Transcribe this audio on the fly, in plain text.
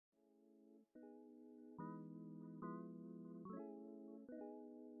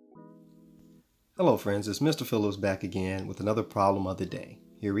Hello friends, it's Mr. Phillips back again with another problem of the day.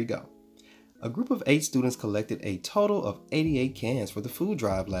 Here we go. A group of 8 students collected a total of 88 cans for the food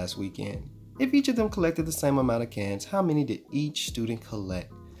drive last weekend. If each of them collected the same amount of cans, how many did each student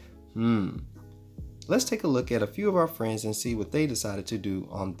collect? Let's take a look at a few of our friends and see what they decided to do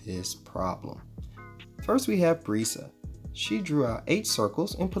on this problem. First we have Brisa. She drew out 8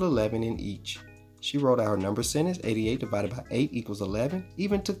 circles and put 11 in each. She wrote out her number sentence, 88 divided by 8 equals 11,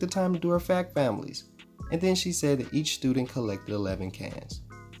 even took the time to do her fact families. And then she said that each student collected 11 cans.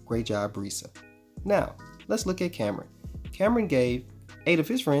 Great job, Brisa. Now, let's look at Cameron. Cameron gave 8 of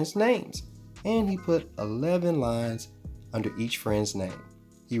his friends names, and he put 11 lines under each friend's name.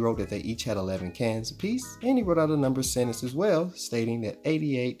 He wrote that they each had 11 cans apiece, and he wrote out a number sentence as well, stating that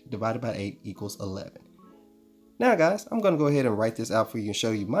 88 divided by 8 equals 11. Now guys, I'm going to go ahead and write this out for you and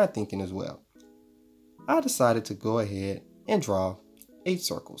show you my thinking as well. I decided to go ahead and draw 8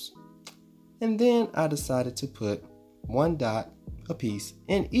 circles. And then I decided to put 1 dot a piece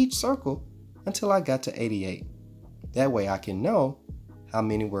in each circle until I got to 88. That way I can know how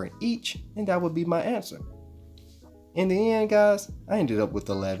many were in each, and that would be my answer. In the end, guys, I ended up with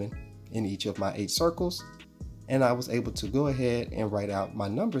 11 in each of my 8 circles, and I was able to go ahead and write out my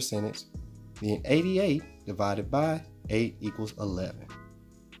number sentence, being 88 divided by 8 equals 11.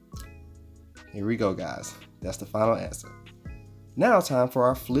 Here we go, guys. That's the final answer. Now time for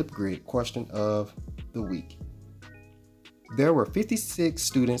our Flipgrid question of the week. There were 56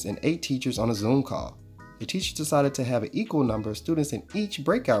 students and 8 teachers on a Zoom call. The teachers decided to have an equal number of students in each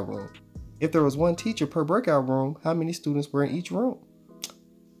breakout room. If there was 1 teacher per breakout room, how many students were in each room?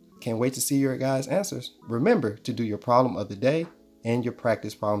 Can't wait to see your guys' answers. Remember to do your problem of the day and your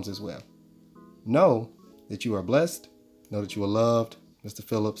practice problems as well. Know that you are blessed. Know that you are loved. Mr.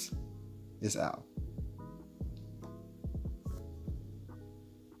 Phillips is out.